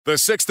The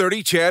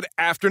 6:30 CHED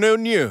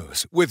Afternoon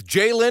News with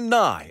Jaylen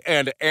Nye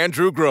and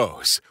Andrew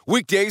Gross.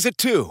 Weekdays at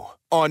 2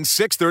 on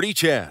 6:30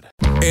 CHED.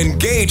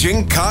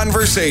 Engaging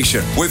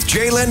conversation with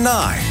Jaylen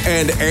Nye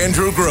and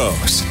Andrew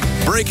Gross.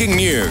 Breaking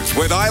news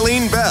with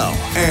Eileen Bell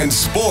and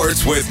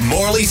sports with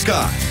Morley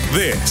Scott.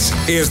 This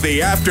is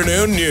the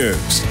Afternoon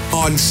News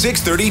on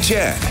 6:30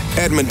 CHED,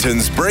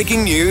 Edmonton's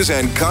breaking news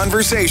and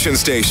conversation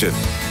station.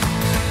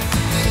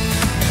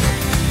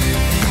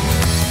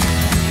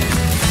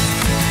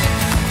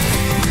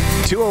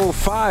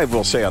 2:05,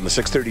 we'll say, on the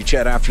 6:30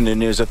 CHED Afternoon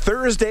News, a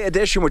Thursday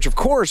edition, which, of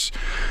course,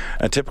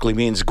 typically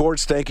means Gord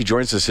Stanky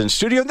joins us in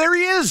studio. There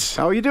he is.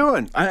 How are you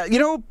doing? Pretty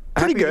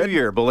Happy good. New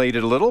Year,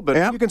 belated a little, but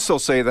you can still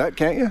say that,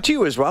 can't you? To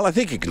you as well. I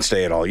think you can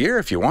say it all year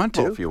if you want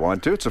to. Well, if you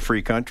want to. It's a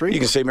free country. You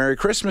can say Merry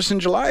Christmas in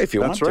July if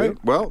you want to. That's right.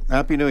 Well,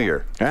 Happy New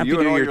Year. Happy to you New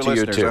and all Year your to you,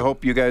 listeners. too. I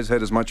hope you guys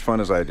had as much fun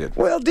as I did.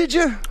 Well, did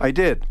you? I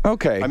did.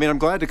 Okay. I mean, I'm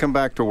glad to come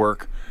back to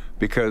work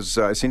because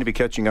I seem to be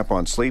catching up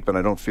on sleep, and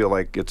I don't feel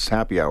like it's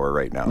happy hour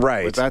right now.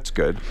 Right. But that's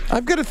good.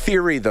 I've got a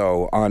theory,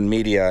 though, on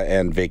media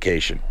and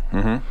vacation.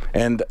 Mm-hmm.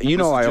 And I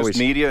always... Just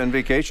media and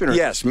vacation? Or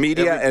yes,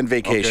 media and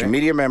vacation. Okay.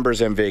 Media members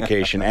and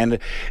vacation. And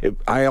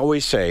I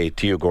always say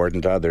to you,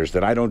 Gordon, to others,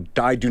 that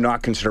I do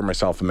not consider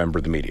myself a member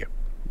of the media.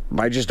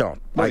 I just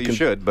don't. Well, you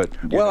should, but...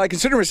 Well, I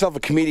consider myself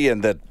a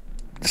comedian that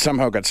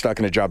somehow got stuck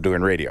in a job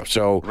doing radio.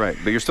 So Right,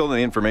 but you're still in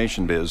the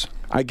information biz.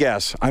 I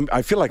guess.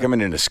 I feel like I'm in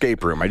an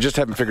escape room. I just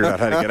haven't figured out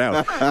how to get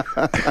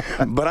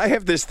out. But I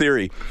have this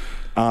theory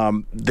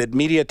that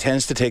media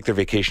tends to take their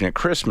vacation at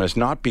Christmas,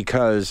 not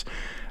because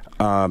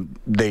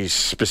they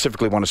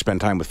specifically want to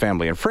spend time with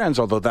family and friends,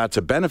 although that's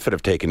a benefit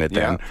of taking it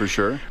then. Yeah, for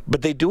sure.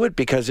 But they do it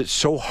because it's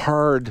so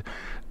hard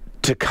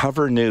to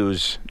cover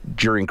news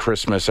during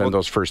Christmas and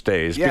those first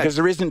days, because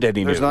there isn't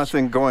any news. There's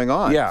nothing going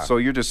on. Yeah. So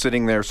you're just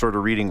sitting there sort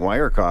of reading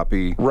wire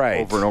copy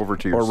over and over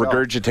to yourself. Or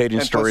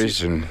regurgitating stories.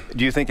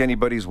 Do you think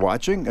anybody's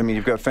watching? I mean,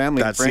 you've got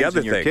family and friends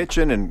in your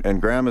kitchen,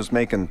 and Grandma's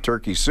making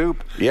turkey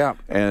soup. Yeah.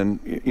 And,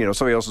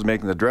 somebody else is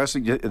making the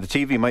dressing. The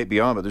TV might be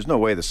on, but there's no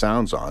way the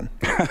sound's on.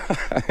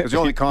 Because the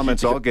only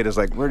comments I'll get is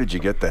like, where did you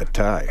get that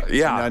tie?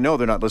 Yeah. And I know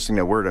they're not listening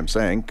to a word I'm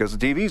saying because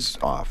the TV's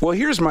off. Well,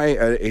 here's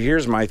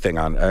my thing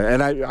on,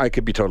 and I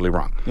could be totally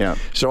wrong. Yeah.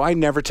 So I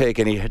never take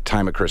any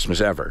time at Christmas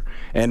ever,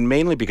 and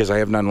mainly because I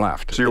have none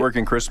left. So you're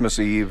working Christmas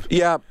Eve?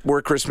 Yeah,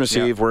 work Christmas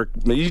Eve,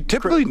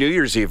 typically New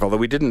Year's Eve, although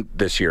we didn't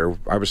this year.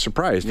 I was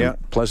surprised, and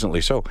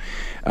pleasantly so.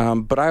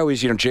 But I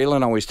always,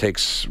 Jaylen always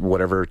takes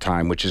whatever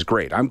time, which is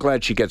great. I'm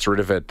glad she gets rid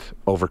of it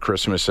over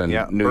Christmas and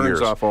New Year's.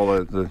 Burns off all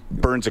the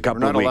burns a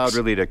couple of weeks. We're not allowed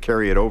really to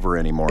carry it over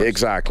anymore.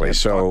 Exactly.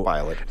 So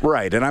stockpile it.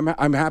 Right, and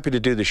I'm happy to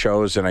do the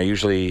shows, and I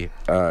usually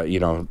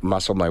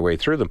muscle my way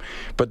through them.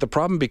 But the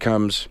problem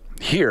becomes,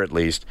 here at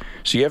least,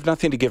 so you have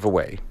nothing to give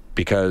away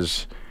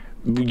because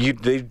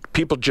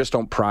people just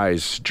don't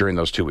prize during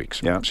those 2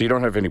 weeks. Yeah. So you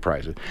don't have any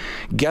prizes.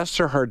 Guests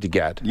are hard to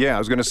get. Yeah, I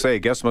was going to say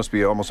guests must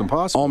be almost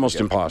impossible.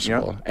 Almost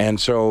impossible. Yeah. And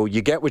so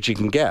you get what you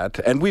can get.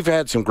 And we've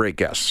had some great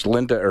guests.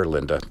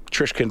 Trish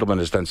Kindleman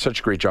has done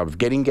such a great job of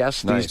getting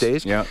guests these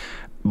days. Yeah.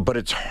 But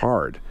it's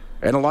hard.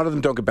 And a lot of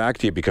them don't get back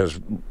to you because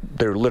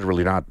they're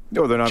literally not,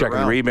 they're not checking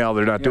around. their email.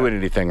 They're not doing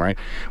anything, right?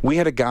 We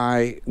had a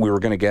guy, we were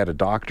going to get a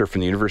doctor from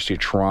the University of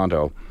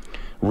Toronto,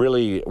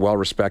 really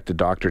well-respected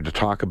doctor, to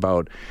talk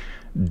about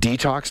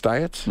detox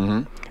diets.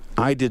 Mm-hmm.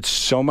 I did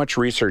so much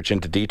research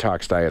into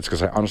detox diets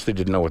because I honestly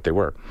didn't know what they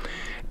were,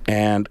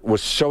 and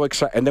was so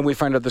excited. And then we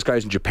find out this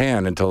guy's in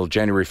Japan until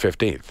January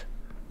 15th,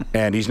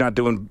 and he's not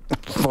doing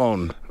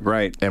phone.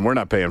 Right. And we're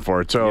not paying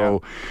for it.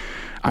 So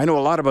I know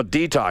a lot about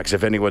detox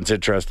if anyone's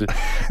interested.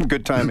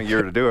 Good time of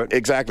year to do it.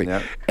 Exactly.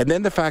 Yeah. And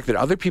then the fact that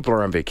other people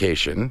are on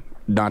vacation,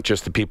 not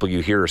just the people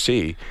you hear or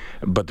see,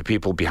 but the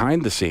people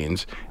behind the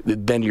scenes,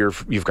 then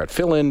you've got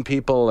fill-in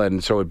people,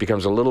 and so it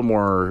becomes a little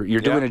more,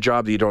 you're doing a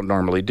job that you don't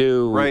normally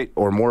do, right,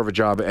 or more of a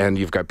job, and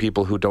you've got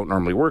people who don't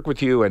normally work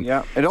with you. And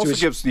it also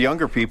gives the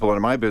younger people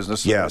in my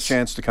business a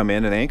chance to come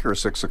in and anchor a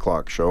 6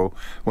 o'clock show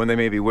when they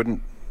maybe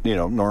wouldn't,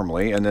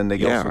 normally, and then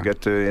they also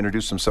get to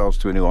introduce themselves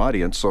to a new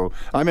audience. So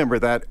I remember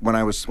that when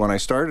I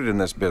started in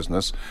this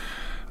business,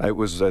 it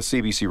was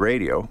CBC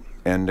Radio,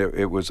 and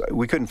it was,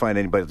 we couldn't find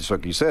anybody. Just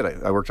like you said,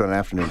 I worked on an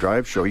afternoon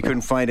drive show. You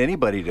couldn't find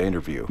anybody to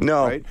interview.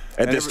 No, right?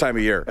 At this time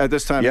of year. And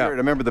I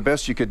remember the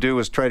best you could do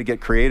was try to get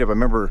creative. I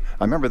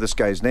remember this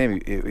guy's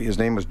name. His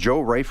name was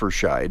Joe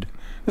Reiferscheid.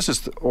 This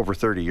is over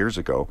 30 years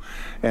ago.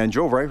 And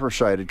Joe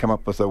Reiferscheid had come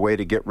up with a way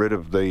to get rid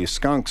of the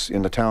skunks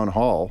in the town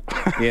hall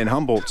in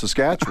Humboldt,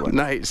 Saskatchewan.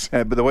 Nice.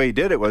 But the way he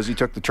did it was he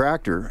took the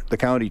tractor, the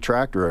county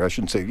tractor, I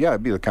shouldn't say,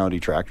 it'd be the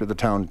county tractor, the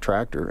town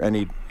tractor, and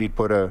he'd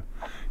put a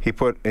he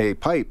put a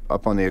pipe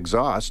up on the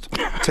exhaust,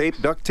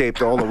 duct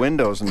taped all the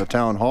windows in the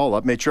town hall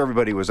up, made sure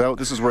everybody was out.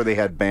 This is where they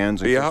had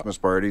bands and Christmas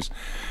parties.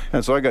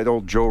 And so I got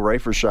old Joe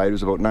Reiferscheid,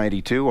 who's about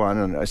 92, on,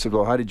 and I said,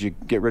 well, how did you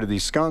get rid of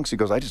these skunks? He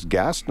goes, I just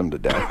gassed them to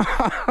death.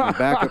 We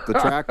back up the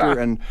tractor,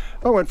 and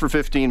I went for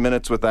 15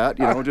 minutes with that,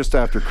 just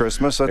after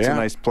Christmas. That's a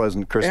nice,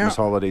 pleasant Christmas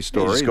holiday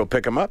story. You just go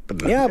pick them up.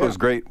 But it was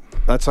great.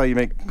 That's how you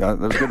make, that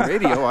was good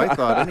radio, I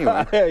thought,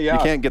 anyway. You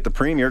can't get the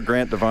premier,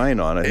 Grant Devine,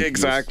 on it.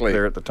 Exactly. He was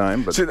there at the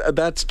time. But. See,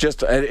 that's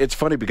just, it's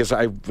funny because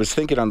I was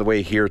thinking on the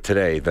way here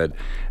today that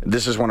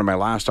this is one of my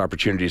last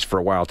opportunities for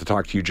a while to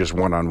talk to you just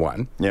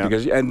one-on-one. Yeah.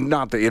 Because, and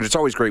not that, it's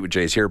always great with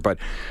Jay's here, but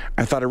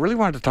I thought I really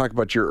wanted to talk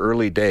about your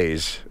early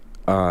days.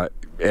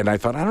 And I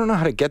thought, I don't know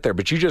how to get there,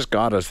 but you just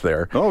got us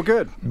there. Oh,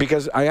 good.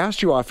 Because I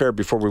asked you off air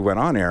before we went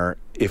on air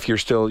if you're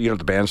still,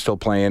 the band's still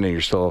playing and you're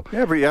still...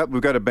 Yeah,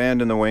 we've got a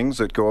band in the wings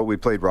that go out. We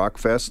played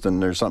Rockfest,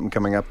 and there's something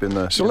coming up in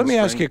the... So let me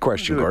ask you a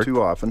question, Gord.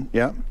 Too often,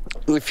 yeah.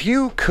 If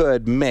you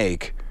could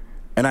make,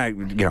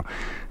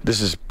 and this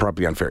is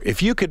probably unfair,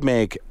 if you could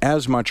make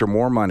as much or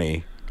more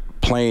money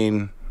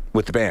playing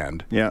with the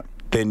band... Yeah.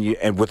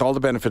 And with all the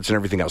benefits and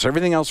everything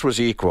else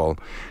was equal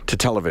to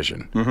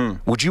television.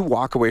 Mm-hmm. Would you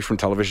walk away from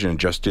television and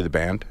just do the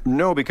band?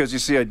 No, because you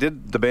see, I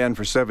did the band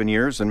for 7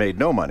 years and made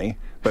no money,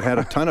 but had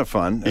a ton of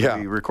fun.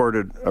 And we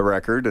recorded a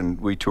record and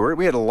we toured.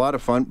 We had a lot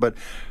of fun, but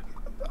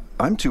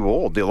I'm too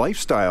old. The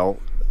lifestyle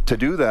to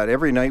do that,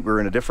 every night we're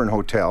in a different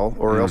hotel,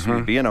 or else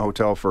we'd be in a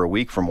hotel for a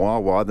week from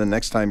Wawa. Then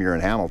next time you're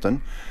in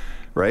Hamilton.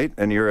 Right,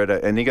 and you're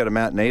and you got a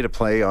matinee to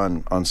play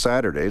on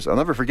Saturdays. I'll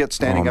never forget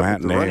standing up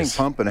at the Running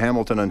Pump in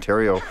Hamilton,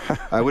 Ontario.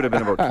 I would have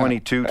been about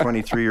 22,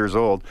 23 years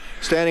old,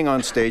 standing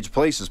on stage.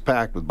 Place is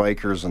packed with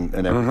bikers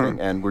and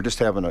everything, and we're just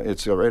having I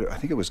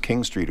think it was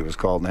King Street it was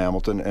called in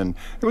Hamilton, and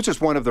it was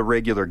just one of the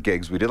regular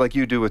gigs we did, like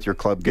you do with your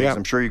club gigs.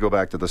 I'm sure you go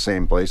back to the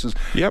same places.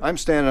 I'm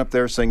standing up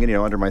there singing,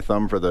 under my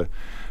thumb for the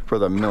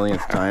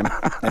millionth time,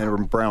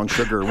 and Brown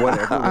Sugar or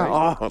whatever.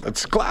 Right? Oh,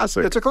 that's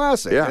classic. It's a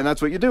classic, and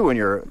that's what you do when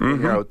you're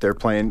out there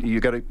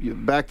playing.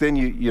 Back then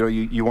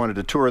you wanted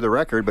to tour the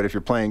record, but if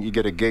you're playing, you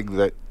get a gig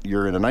that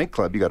you're in a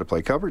nightclub, you got to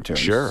play cover tunes.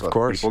 Sure, so of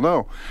course. People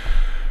know.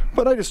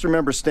 But I just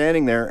remember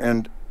standing there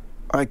and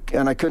I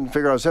couldn't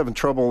figure out. I was having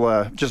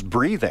trouble just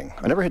breathing.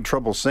 I never had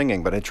trouble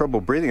singing, but I had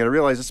trouble breathing. And I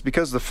realized it's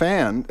because the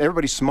fan,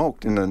 everybody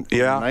smoked in the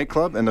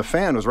nightclub, and the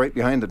fan was right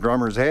behind the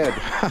drummer's head.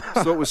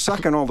 So it was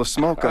sucking all the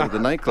smoke out of the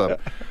nightclub.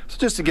 So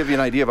just to give you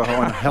an idea of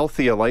how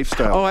unhealthy a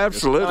lifestyle Oh,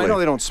 absolutely. I know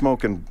they don't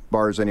smoke in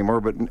bars anymore,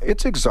 but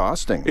it's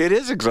exhausting. It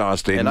is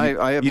exhausting.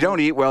 And you don't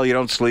eat well, you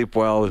don't sleep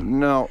well.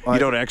 No. You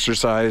don't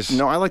exercise.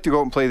 No, I like to go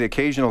out and play the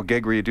occasional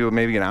gig where you do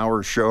maybe an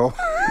hour show.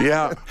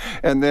 Yeah.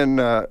 And then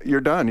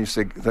you're done. You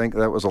think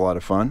that was a lot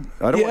of fun.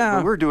 We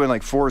were doing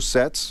like 4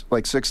 sets,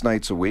 like 6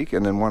 nights a week,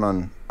 and then one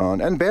on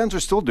and bands are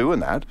still doing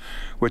that,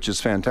 which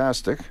is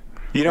fantastic.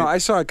 I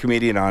saw a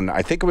comedian on,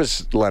 I think it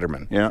was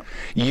Letterman,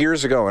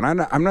 years ago, and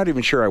I'm not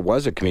even sure I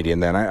was a comedian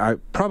then. I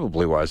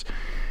probably was.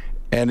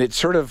 And it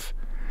sort of,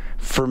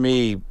 for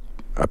me,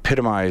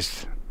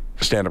 epitomized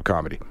stand-up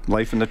comedy.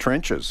 Life in the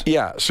trenches.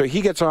 Yeah, so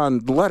he gets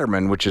on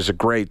Letterman, which is a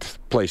great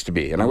place to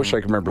be, and I wish I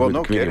could remember who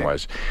the comedian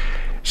was.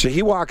 So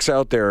he walks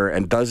out there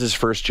and does his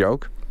first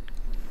joke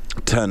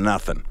to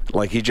nothing.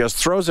 Like, he just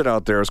throws it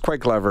out there. It's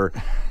quite clever.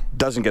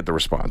 Doesn't get the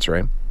response,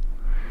 right?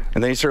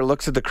 And then he sort of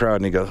looks at the crowd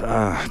and he goes,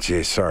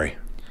 geez, sorry.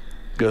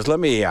 He goes, let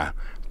me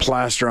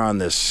plaster on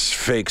this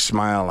fake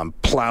smile and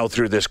plow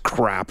through this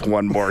crap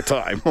one more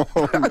time.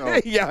 Oh,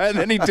 no. Yeah, and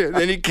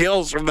then he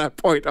kills from that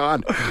point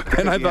on.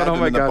 And I thought, oh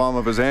my God. In the palm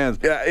of his hand.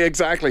 Yeah,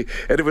 exactly.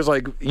 And it was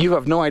like, you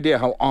have no idea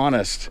how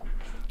honest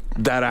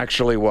that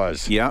actually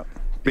was. Yeah.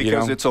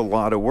 Because it's a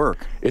lot of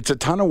work. It's a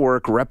ton of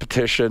work,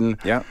 repetition.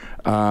 Yeah.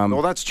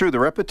 Well, that's true. The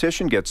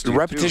repetition gets to you. The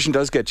repetition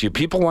does get to you.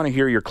 People want to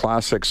hear your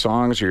classic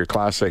songs or your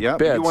classic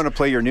bits. You want to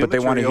play your new but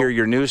material. They want to hear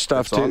your new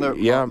stuff too.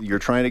 You're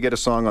trying to get a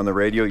song on the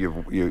radio.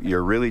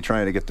 You're really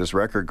trying to get this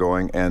record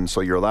going, and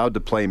so you're allowed to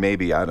play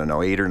maybe, 8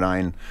 or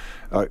 9.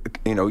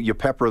 You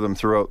pepper them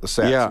throughout the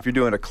sets. Yeah. If you're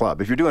doing a club,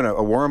 if you're doing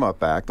a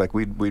warm-up act, like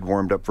we'd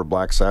warmed up for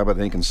Black Sabbath, I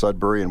think in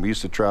Sudbury, and we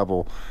used to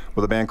travel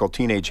with a band called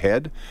Teenage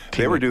Head.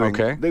 They would do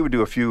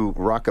a few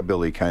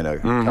rockabilly kind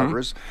of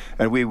covers,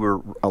 and we were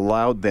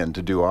allowed then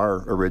to do our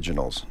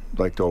originals,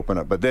 like to open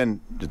up. But then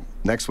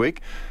next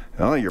week,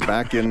 you're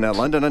back in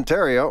London,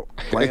 Ontario,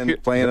 playing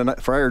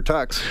Friar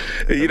Tuck's.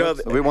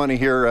 We want to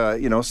hear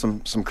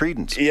some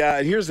Creedence. Yeah,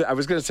 and I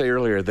was going to say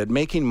earlier that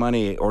making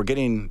money or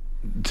getting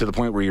to the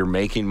point where you're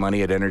making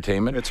money at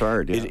entertainment, it's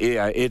hard.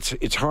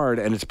 It's hard,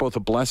 and it's both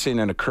a blessing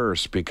and a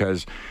curse,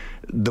 because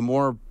the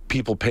more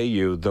people pay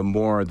you, the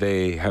more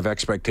they have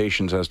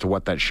expectations as to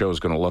what that show is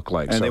going to look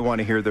like. And so they want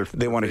to hear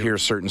they want to hear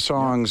certain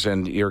songs,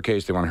 and in your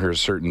case, they want to hear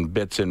certain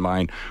bits in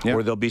mind,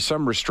 or there'll be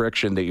some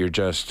restriction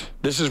that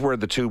this is where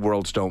the two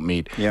worlds don't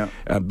meet. Yeah.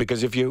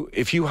 Because if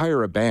you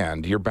hire a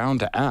band, you're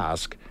bound to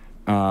ask,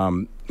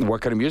 what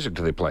kind of music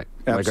do they play?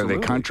 Absolutely. Like, are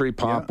they country,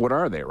 pop? Yeah. What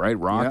are they, right?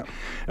 Rock? Yeah.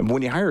 And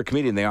when you hire a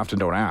comedian, they often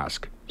don't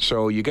ask.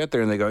 So you get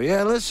there and they go,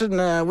 yeah, listen,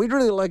 we'd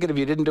really like it if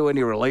you didn't do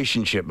any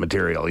relationship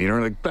material. You know,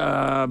 like,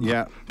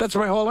 yeah, that's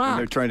my whole act. And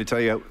they're trying to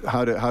tell you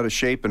how to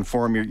shape and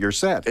form your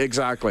set.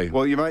 Exactly.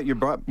 Well, you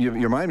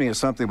remind me of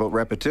something about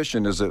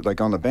repetition. Is that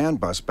like on the band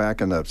bus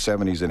back in the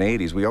 70s and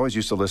 80s, we always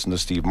used to listen to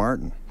Steve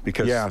Martin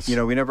because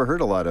we never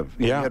heard a lot of.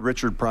 We had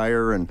Richard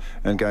Pryor and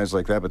guys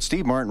like that, but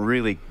Steve Martin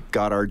really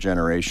got our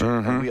generation.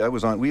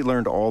 Mm-hmm. We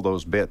learned all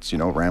those bits.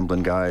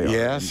 Ramblin' Guy.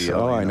 Yes.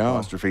 I know.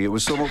 Apostrophe. It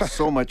was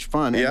so much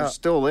fun. And it's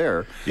still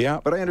there.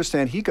 Yeah. But I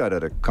understand he got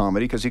out of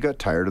comedy because he got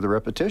tired of the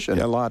repetition.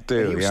 Yeah, a lot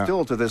do. And he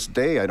still to this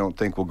day, I don't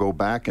think will go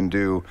back and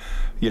do,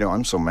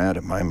 I'm so mad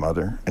at my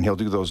mother, and he'll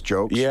do those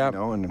jokes. Yeah.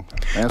 And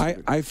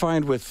I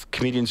find with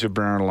comedians who've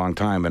been around a long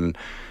time, and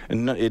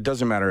it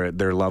doesn't matter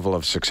their level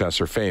of success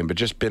or fame, but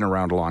just been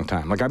around a long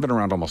time. Like I've been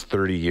around almost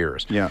 30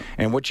 years. Yeah.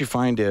 And what you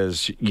find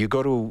is you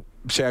go to,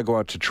 say I go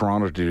out to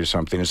Toronto to do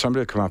something, and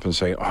somebody will come up and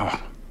say,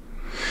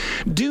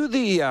 do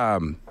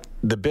the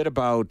bit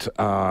about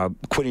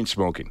quitting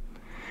smoking.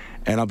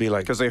 And I'll be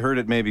like... Because they heard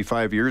it maybe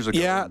 5 years ago.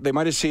 Yeah, they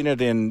might have seen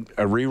it in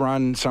a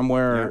rerun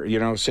somewhere,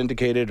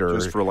 syndicated or...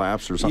 Just for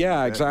laughs or something.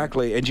 Yeah,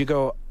 exactly. And you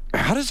go,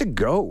 how does it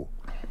go?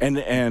 And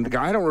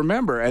I don't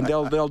remember. And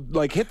they'll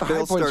like hit the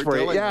high points for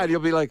you. Yeah, and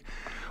you'll be like,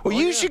 well,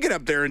 you should get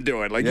up there and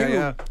do it. Like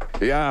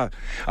yeah.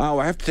 Oh,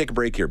 I have to take a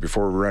break here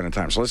before we run out of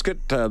time. So let's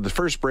get the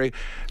first break.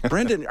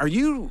 Brendan, are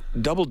you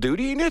double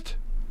dutying it?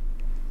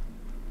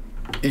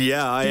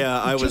 Yeah,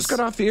 I just got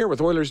off the air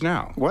with Oilers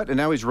Now. What? And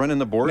now he's running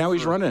the board? Now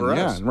he's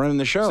running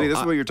the show. See, this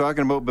is what you're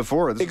talking about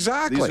before.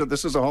 Exactly.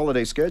 This is a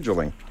holiday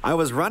scheduling. I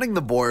was running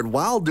the board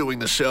while doing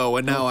the show,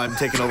 and now I'm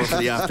taking over for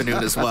the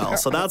afternoon as well.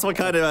 So that's what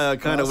kind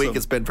of week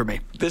it's been for me.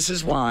 This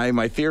is why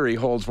my theory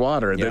holds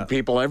water. That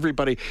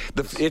everybody,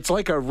 it's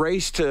like a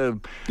race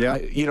to,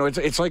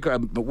 it's like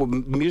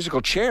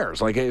musical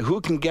chairs. Like who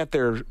can get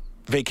their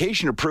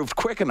vacation approved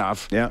quick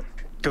enough? Yeah.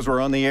 Because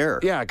we're on the air.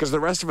 Yeah, because the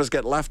rest of us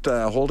get left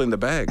holding the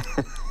bag.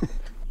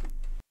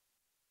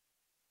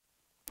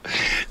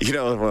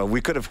 We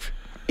could have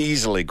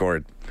easily,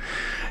 Gord,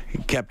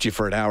 kept you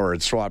for an hour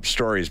and swapped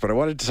stories, but I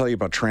wanted to tell you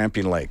about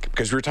Champion Lake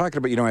because we were talking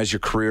about, as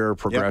your career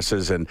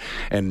progresses and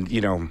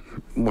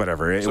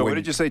whatever. So what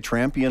did you say,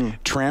 Champion?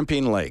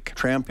 Champion Lake.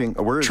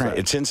 Where is that?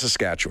 It's in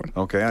Saskatchewan.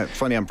 Okay.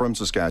 Funny, I'm from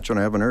Saskatchewan.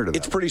 I haven't heard of that.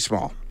 It's pretty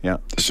small. Yeah.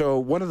 So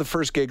one of the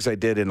first gigs I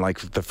did in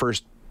the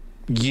first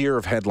year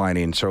of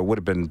headlining, so it would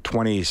have been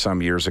 20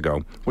 some years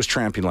ago, was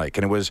Champion Lake,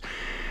 and it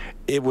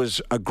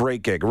was a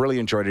great gig. I really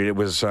enjoyed it. It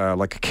was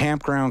like a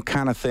campground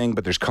kind of thing,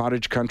 but there's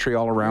cottage country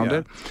all around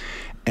it,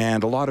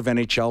 and a lot of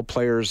NHL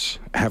players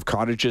have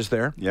cottages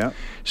there. Yeah.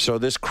 So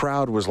this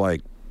crowd was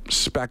like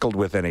speckled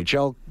with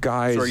NHL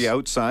guys. So are you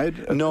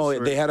outside? No,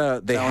 they had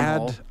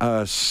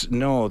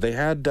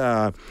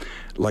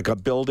like a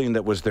building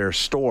that was their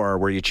store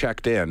where you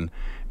checked in,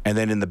 and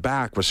then in the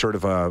back was sort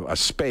of a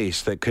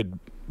space that could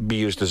be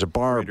used as a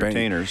bar.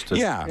 Entertainers.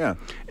 Yeah.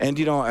 And,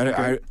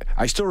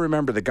 I still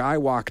remember the guy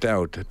walked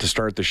out to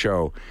start the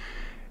show.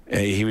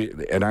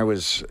 I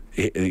was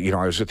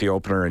with the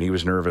opener and he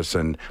was nervous,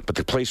 but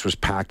the place was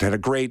packed. It had a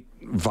great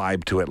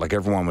vibe to it. Like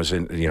everyone was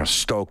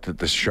stoked that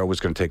the show was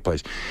going to take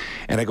place.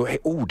 And I go, hey,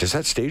 does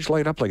that stage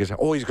light up? Like, he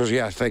goes,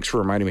 yeah, thanks for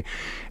reminding me.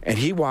 And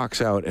he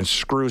walks out and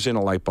screws in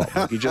a light bulb.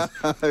 Like he just,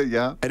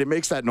 yeah. And it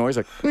makes that noise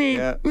like,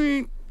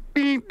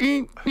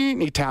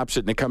 he taps it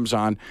and it comes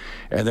on,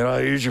 and then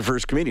here's your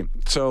first comedian.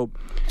 So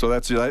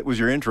that was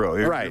your intro.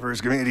 Here's right. Your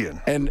first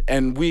comedian.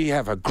 And we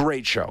have a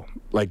great show,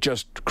 like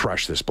just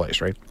crush this place,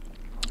 right?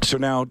 So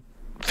now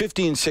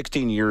 15,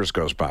 16 years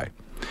goes by,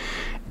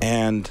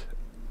 and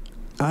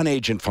an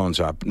agent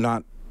phones up,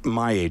 not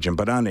my agent,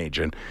 but an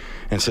agent,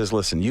 and says,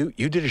 listen, you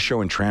did a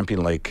show in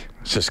Champion Lake,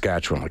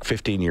 Saskatchewan, like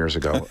 15 years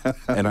ago.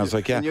 And I was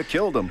like, yeah. And you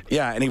killed them.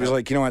 Yeah, and he was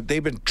like, you know what,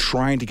 they've been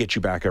trying to get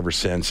you back ever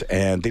since,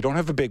 and they don't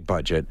have a big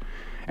budget.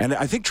 And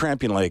I think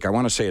Champion Lake, I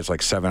want to say it's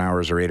like 7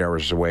 hours or 8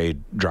 hours away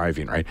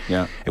driving, right?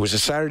 Yeah. It was a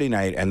Saturday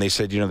night, and they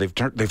said,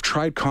 they've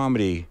tried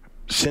comedy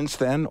since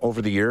then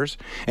over the years,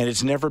 and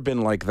it's never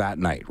been like that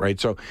night, right?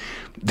 So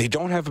they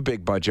don't have a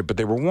big budget, but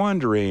they were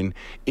wondering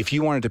if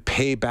you wanted to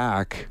pay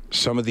back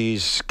some of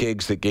these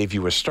gigs that gave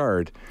you a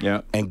start,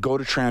 and go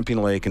to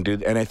Champion Lake and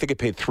and I think it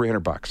paid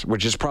 $300,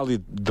 which is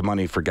probably the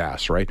money for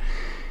gas, right?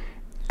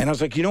 And I was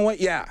like, you know what?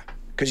 Yeah.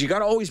 Because you got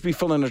to always be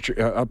filling up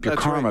your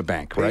karma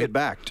bank, right? Pay it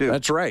back too.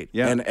 That's right.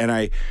 Yeah. And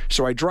I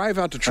drive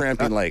out to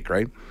Champion Lake,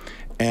 right?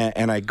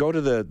 And I go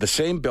to the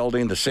same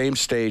building, the same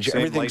stage.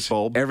 Same light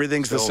bulb.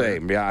 Everything's the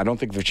same. Yeah, I don't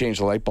think they've changed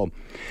the light bulb.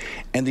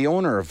 And the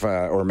owner of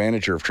or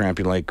manager of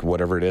Champion Lake,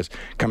 whatever it is,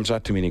 comes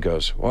up to me and he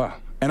goes, wow.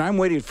 And I'm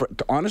waiting for,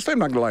 honestly, I'm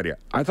not going to lie to you.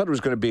 I thought it was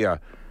going to be a,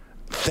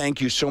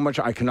 thank you so much.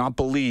 I cannot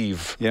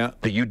believe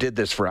that you did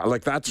this for,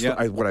 like, that's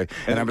what I,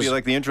 and I was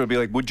like, the intro would be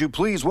like, would you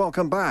please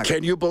welcome back?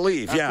 Can you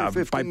believe?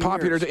 By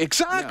popular,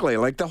 exactly.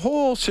 Like the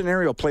whole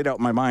scenario played out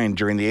in my mind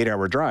during the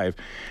 8-hour drive.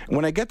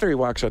 When I get there, he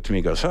walks up to me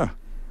and goes,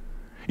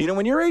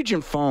 when your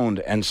agent phoned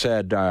and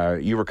said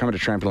you were coming to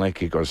Champion Lake,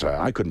 he goes,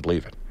 I couldn't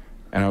believe it.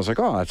 And I was like,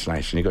 oh, that's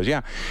nice. And he goes,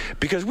 yeah,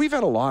 because we've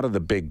had a lot of the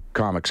big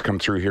comics come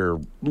through here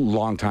a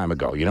long time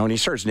ago, you know, and he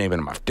starts naming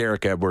them off,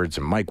 Derek Edwards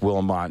and Mike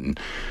Wilmot and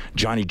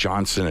Johnny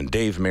Johnson and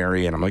Dave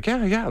Merry. And I'm like,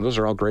 yeah, those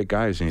are all great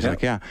guys. And he's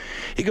like, yeah.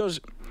 He goes,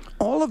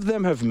 all of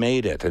them have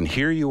made it, and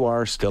here you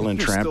are still in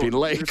Tramping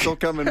Lake. You're still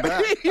coming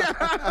back. Yeah.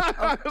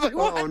 I was like,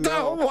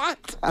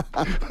 what?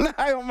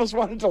 I almost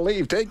wanted to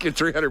leave. Take your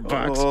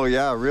 $300. Oh,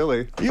 yeah, really?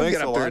 You Thanks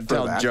get up there and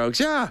tell jokes.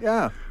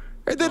 Yeah.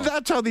 And then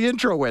that's how the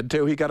intro went,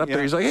 too. He got up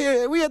there. He's like,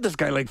 hey, we had this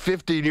guy like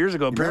 15 years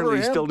ago. Apparently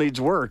he still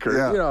needs work. Or,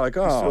 you know, like,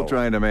 oh. Still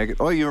trying to make it.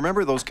 Oh, you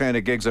remember those kind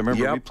of gigs? I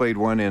remember we played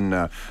one in,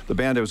 the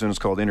band I was in was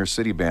called Inner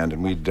City Band,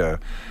 and we'd,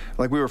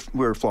 we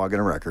were flogging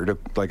a record.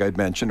 Like I'd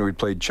mentioned, we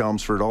played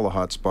Chelmsford, all the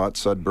hot spots,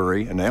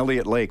 Sudbury, and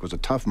Elliott Lake was a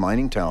tough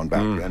mining town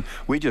back then.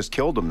 We just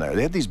killed them there.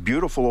 They had these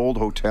beautiful old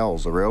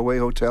hotels, the railway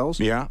hotels.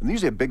 Yeah. And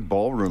these had big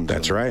ballrooms.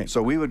 That's right.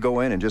 So we would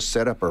go in and just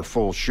set up our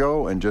full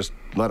show and just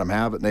let them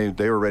have it. And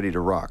they were ready to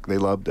rock. They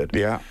loved it.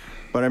 Yeah.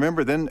 But I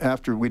remember then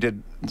after we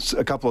did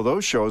a couple of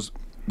those shows,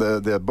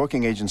 the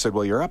booking agent said,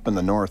 well, you're up in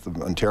the north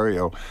of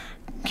Ontario.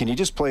 Can you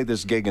just play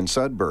this gig in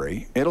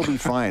Sudbury? It'll be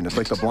fine. It's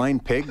like the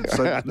Blind Pig.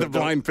 The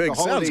Blind Pig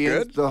sounds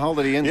good. The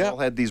Holiday Inn all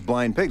had these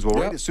blind pigs. Well,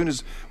 right as soon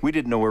as we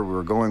didn't know where we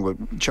were going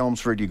with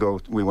Chelmsford,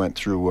 we went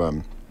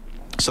through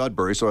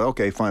Sudbury, so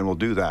okay, fine, we'll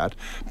do that.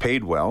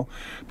 Paid well.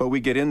 But we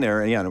get in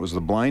there, and it was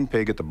the Blind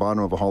Pig at the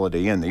bottom of a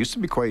Holiday Inn. They used to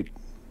be quite...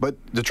 But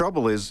the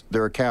trouble is,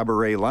 they're a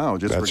cabaret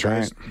lounge. It's where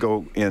guys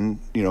go in,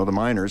 the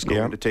miners go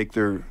in to take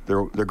their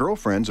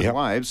girlfriends and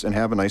wives and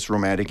have a nice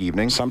romantic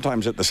evening.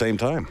 Sometimes at the same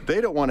time. They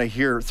don't want to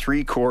hear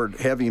 3-chord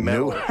heavy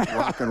metal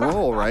rock and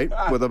roll, right?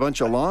 With a bunch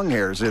of long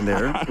hairs in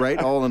there, right?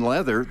 All in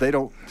leather. They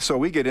don't. So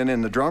we get in,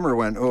 and the drummer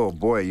went, "Oh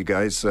boy, you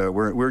guys,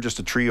 we're just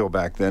a trio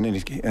back then."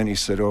 And he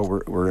said,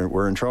 "Oh,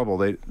 we're in trouble.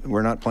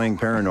 We're not playing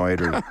Paranoid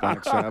or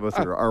Black Sabbath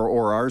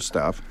or our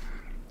stuff."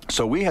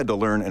 So we had to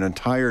learn an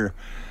entire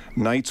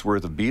night's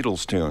worth of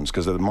Beatles tunes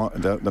because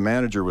the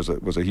manager was a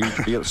huge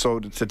Beatles. So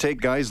to take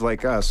guys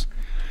like us,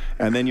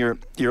 and then you're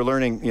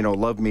learning,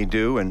 Love Me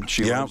Do, and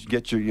she loves,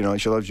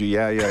 she loves you,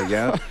 yeah.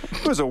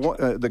 It was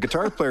the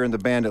guitar player in the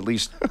band, at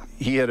least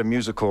he had a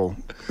musical.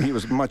 He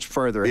was much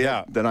farther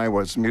ahead than I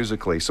was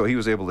musically, so he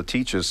was able to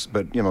teach us.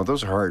 But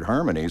those are hard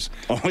harmonies.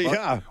 Oh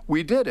yeah,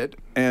 we did it,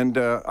 and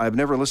I've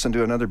never listened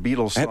to another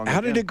Beatles song. How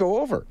did it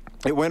go over?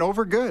 It went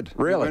over good.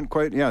 Really? It went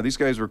quite. Yeah, these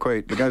guys were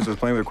quite. The guys I was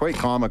playing with were quite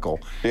comical.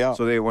 Yeah.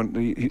 So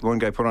one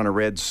guy put on a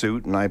red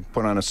suit, and I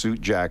put on a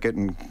suit jacket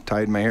and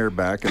tied my hair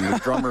back, and the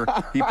drummer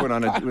he put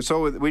on a.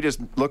 So we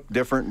just looked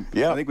different.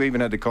 Yeah. I think we even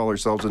had to call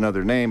ourselves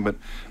another name, but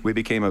we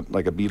became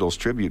like a Beatles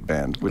tribute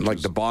band, which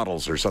like the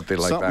Bottles or something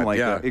like that. Something like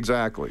that.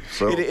 Exactly.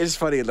 So it is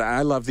funny.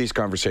 I love these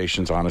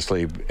conversations.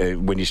 Honestly,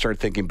 when you start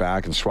thinking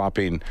back and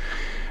swapping,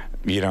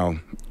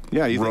 road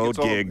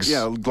gigs.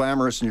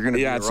 Glamorous, and you're going to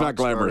be it's not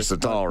glamorous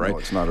at all, right? No,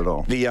 it's not at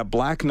all. The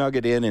Black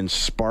Nugget Inn in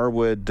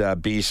Sparwood,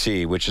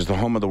 BC, which is the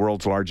home of the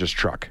world's largest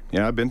truck.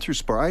 Yeah, I've been through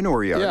Spar. I know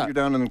where you are. Yeah. You're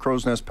down in the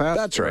Crow's Nest Pass.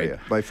 That's right.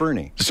 By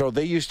Fernie. So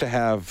they used to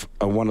have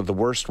one of the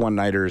worst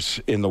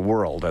one-nighters in the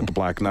world at the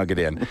Black Nugget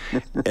Inn.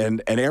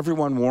 and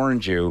everyone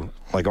warned you,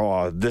 like,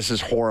 oh, this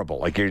is horrible.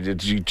 Like,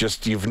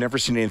 you've never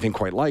seen anything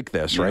quite like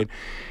this, right?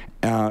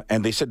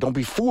 And they said, don't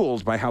be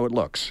fooled by how it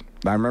looks.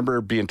 I remember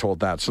being told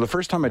that. So the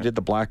first time I did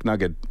the Black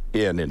Nugget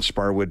Inn in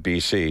Sparwood,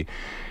 BC,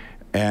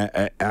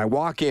 I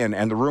walk in,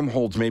 and the room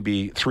holds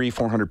maybe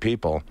 300-400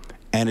 people,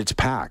 and it's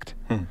packed.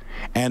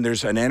 And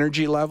there's an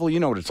energy level. You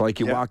know what it's like.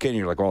 You walk in,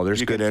 you're like, oh,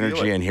 there's good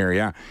energy in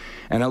here,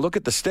 And I look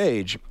at the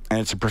stage, and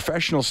it's a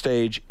professional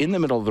stage in the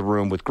middle of the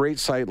room with great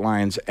sight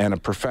lines and a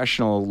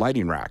professional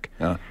lighting rack.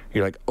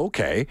 You're like,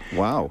 okay.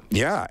 Wow.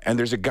 Yeah, and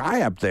there's a guy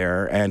up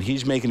there, and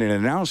he's making an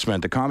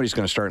announcement. The comedy's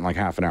going to start in like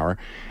half an hour,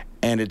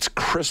 and it's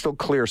crystal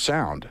clear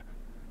sound.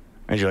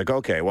 And you're like,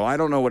 okay, well, I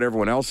don't know what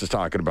everyone else is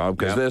talking about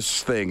because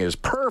this thing is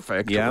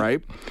perfect,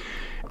 right?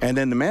 And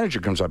then the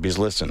manager comes up. He's,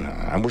 listen,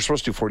 we're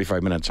supposed to do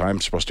 45 minutes.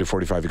 I'm supposed to do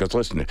 45. He goes,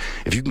 listen,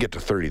 if you can get to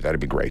 30, that'd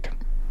be great.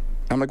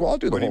 I'm like, well, I'll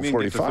do the whole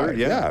 45.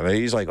 Yeah.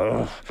 He's like,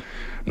 oh,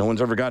 no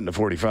one's ever gotten to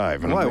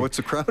 45. And why? Like, what's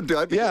the crowd do?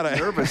 I'd be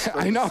nervous.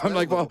 I know. I'm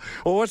like, well,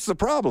 what's the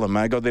problem?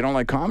 I go, they don't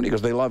like comedy? He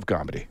goes, they love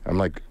comedy. I'm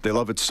like, they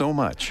love it so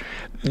much.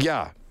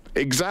 Yeah.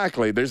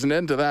 Exactly. There's an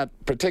end to that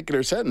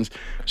particular sentence.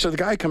 So the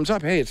guy comes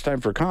up, hey, it's time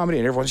for comedy,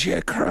 and everyone's,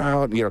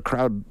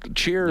 crowd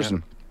cheers,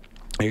 and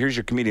here's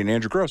your comedian,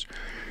 Andrew Gross.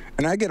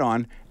 And I get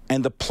on,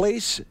 and the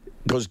place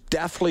goes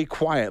deathly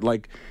quiet.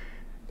 Like,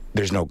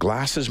 there's no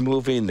glasses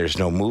moving, there's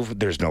no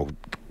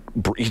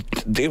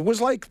it was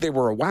like they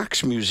were a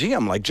wax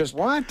museum. Like, just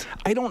what?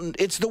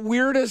 It's the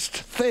weirdest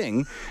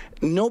thing.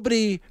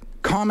 Nobody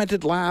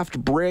commented, laughed,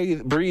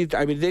 breathed.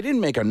 I mean, they didn't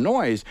make a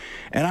noise.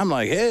 And I'm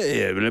like,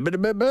 hey,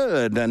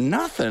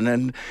 nothing.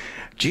 And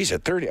geez,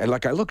 at 30,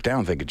 like, I look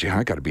down thinking, gee,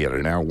 I got to be at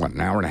an hour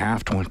and a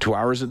half, 2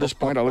 hours at this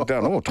point. I look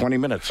down, 20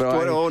 minutes.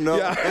 So no.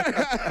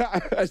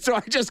 Yeah. So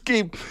I just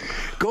keep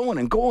going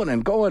and going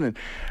and going. And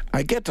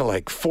I get to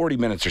like 40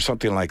 minutes or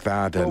something like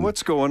that. Well, and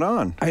what's going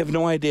on? I have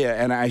no idea.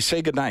 And I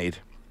say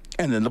goodnight.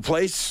 And then the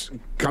place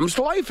comes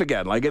to life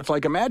again. Like it's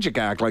like a magic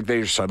act. Like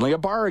they're suddenly a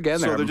bar again.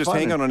 So they're just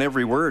hanging on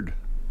every word,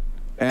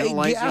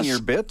 analyzing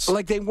your bits.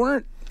 Like they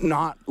weren't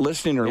not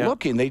listening or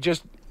looking. They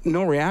just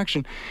no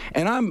reaction.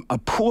 And I'm a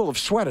pool of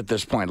sweat at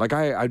this point. Like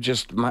I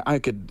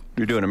could.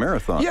 You're doing a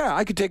marathon. Yeah,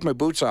 I could take my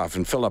boots off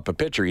and fill up a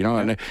pitcher, you know.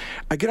 And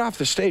I get off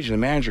the stage and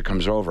the manager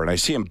comes over and I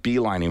see him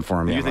beelining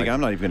for me. You think I'm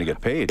not even going to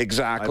get paid?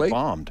 Exactly. I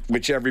bombed.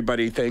 Which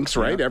everybody thinks,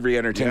 right? Yeah. Every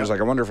entertainer's like,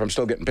 I wonder if I'm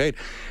still getting paid.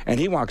 And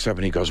he walks up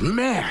and he goes,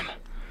 man.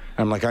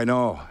 I'm like, I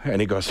know. And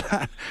he goes,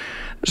 this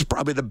is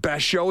probably the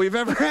best show we've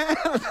ever had.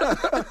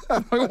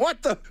 I'm like,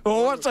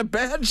 what's a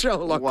bad show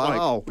look like?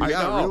 Wow.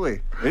 Yeah,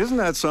 really. Isn't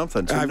that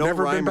something? So I've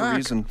never been back.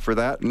 Reason for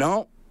that?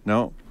 No.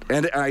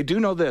 And I do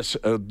know this.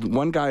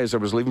 One guy, as I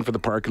was leaving for the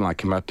parking lot,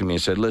 came up to me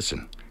and said,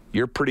 listen,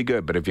 you're pretty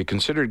good, but if you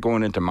considered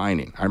going into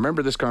mining, I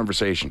remember this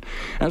conversation.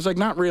 And I was like,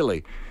 not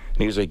really. And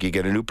he was like, you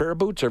get a new pair of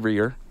boots every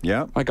year.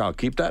 Yeah. Like, I'll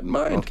keep that in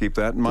mind. I'll keep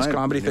that in mind. This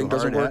comedy thing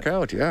doesn't work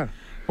out, yeah.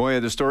 Boy,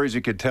 the stories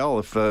you could tell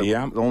if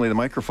only the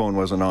microphone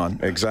wasn't on.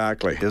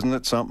 Exactly. Isn't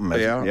it something?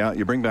 Yeah,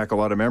 you bring back a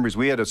lot of memories.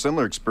 We had a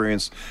similar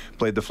experience,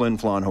 played the Flin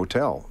Flon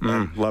Hotel.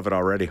 Love it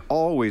already.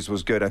 Always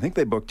was good. I think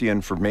they booked you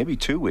in for maybe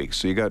 2 weeks.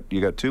 So you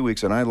got 2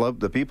 weeks, and I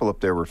loved the people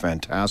up there were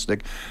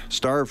fantastic,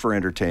 starved for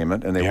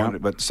entertainment, and they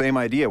wanted, but same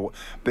idea.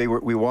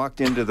 We walked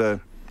into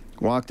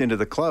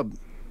the club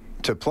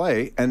to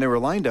play, and they were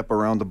lined up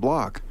around the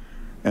block.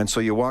 And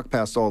so you walk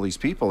past all these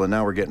people, and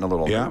now we're getting a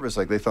little nervous.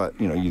 Like they thought,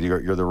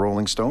 you're the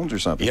Rolling Stones or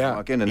something. Yeah. You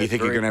walk in and you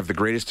think you're going to have the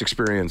greatest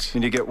experience.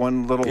 And you get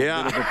one little bit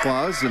of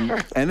applause, and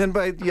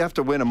then you have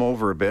to win them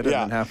over a bit, and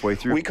then halfway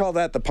through. We call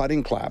that the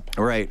putting clap.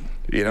 Right.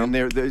 And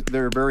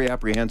they're very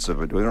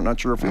apprehensive. We're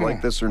not sure if we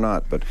like this or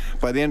not. But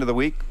by the end of the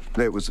week,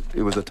 it was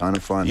a ton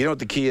of fun. You know what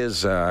the key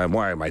is?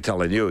 Why am I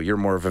telling you? You're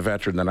more of a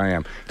veteran than I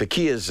am. The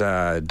key is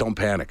don't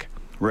panic.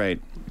 Right.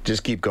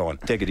 Just keep going.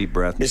 Take a deep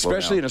breath. And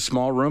especially in a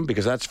small room,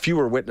 because that's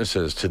fewer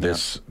witnesses to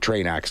this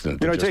train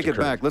accident. I take it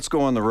back. Let's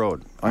go on the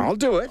road. I'll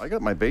do it. I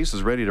got my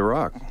bases ready to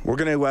rock. We're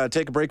going to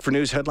take a break for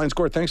news headline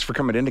score. Thanks for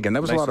coming in again.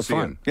 That was a lot of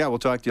fun. Yeah, we'll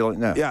talk to you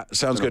later. Yeah,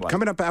 sounds good.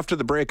 Coming up after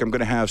the break, I'm going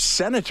to have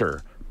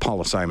Senator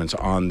Paula Simons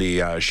on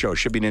the show.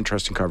 Should be an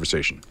interesting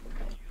conversation.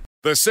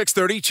 The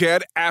 6:30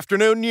 CHED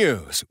Afternoon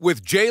News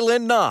with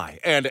Jaylen Nye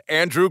and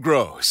Andrew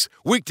Gross.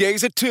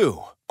 Weekdays at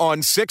 2 on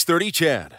 6:30 CHED.